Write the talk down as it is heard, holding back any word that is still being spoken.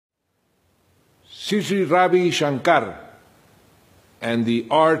Sri Ravi Shankar and the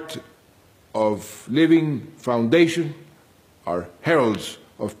Art of Living Foundation are heralds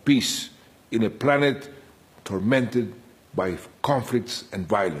of peace in a planet tormented by conflicts and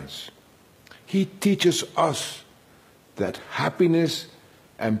violence. He teaches us that happiness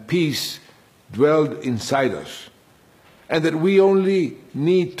and peace dwell inside us, and that we only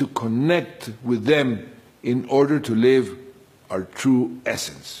need to connect with them in order to live our true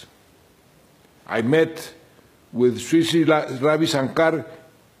essence. I met with Sri Ravi Shankar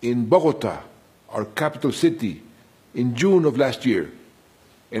in Bogota, our capital city, in June of last year,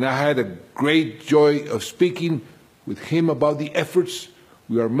 and I had a great joy of speaking with him about the efforts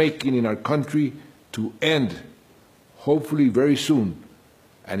we are making in our country to end, hopefully very soon,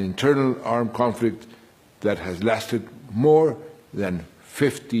 an internal armed conflict that has lasted more than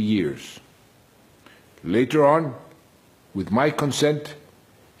 50 years. Later on, with my consent,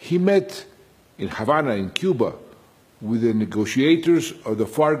 he met in Havana and Cuba with the negotiators of the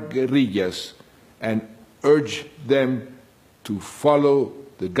FARC guerrillas and urged them to follow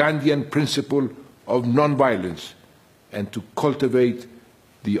the Gandhian principle of nonviolence and to cultivate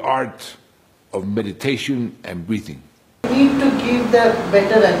the art of meditation and breathing. We need to give the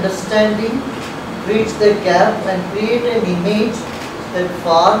better understanding, bridge the gap and create an image that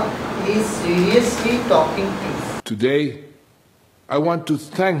FARC is seriously talking peace. Today, I want to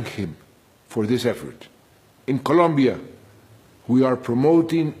thank him for this effort. In Colombia, we are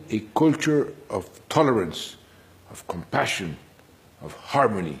promoting a culture of tolerance, of compassion, of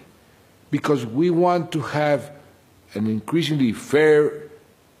harmony, because we want to have an increasingly fair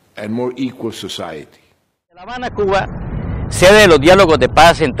and more equal society. La Habana, Cuba, sede de los diálogos de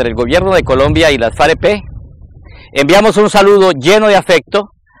paz entre el gobierno de Colombia y las FARC-EP, enviamos un saludo lleno de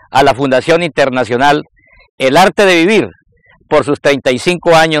afecto a la Fundación Internacional El Arte de Vivir por sus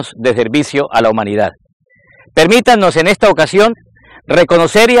 35 años de servicio a la humanidad. Permítanos en esta ocasión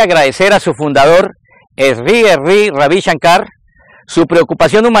reconocer y agradecer a su fundador, Sri Ravi Shankar, su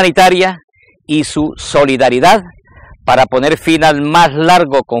preocupación humanitaria y su solidaridad para poner fin al más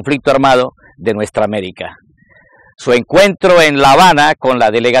largo conflicto armado de nuestra América. Su encuentro en La Habana con la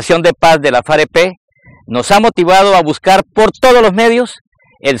delegación de paz de la FARC-EP nos ha motivado a buscar por todos los medios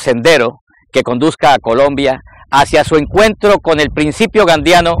el sendero que conduzca a Colombia hacia su encuentro con el principio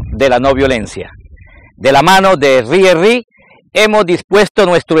gandhiano de la no violencia. De la mano de Sri hemos dispuesto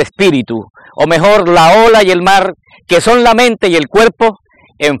nuestro espíritu, o mejor la ola y el mar, que son la mente y el cuerpo,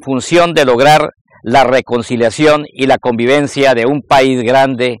 en función de lograr la reconciliación y la convivencia de un país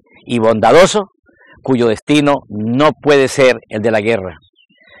grande y bondadoso, cuyo destino no puede ser el de la guerra.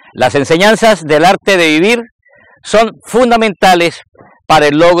 Las enseñanzas del arte de vivir son fundamentales para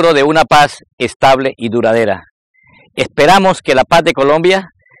el logro de una paz estable y duradera. Esperamos que la paz de Colombia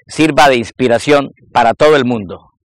sirva de inspiración para todo el mundo.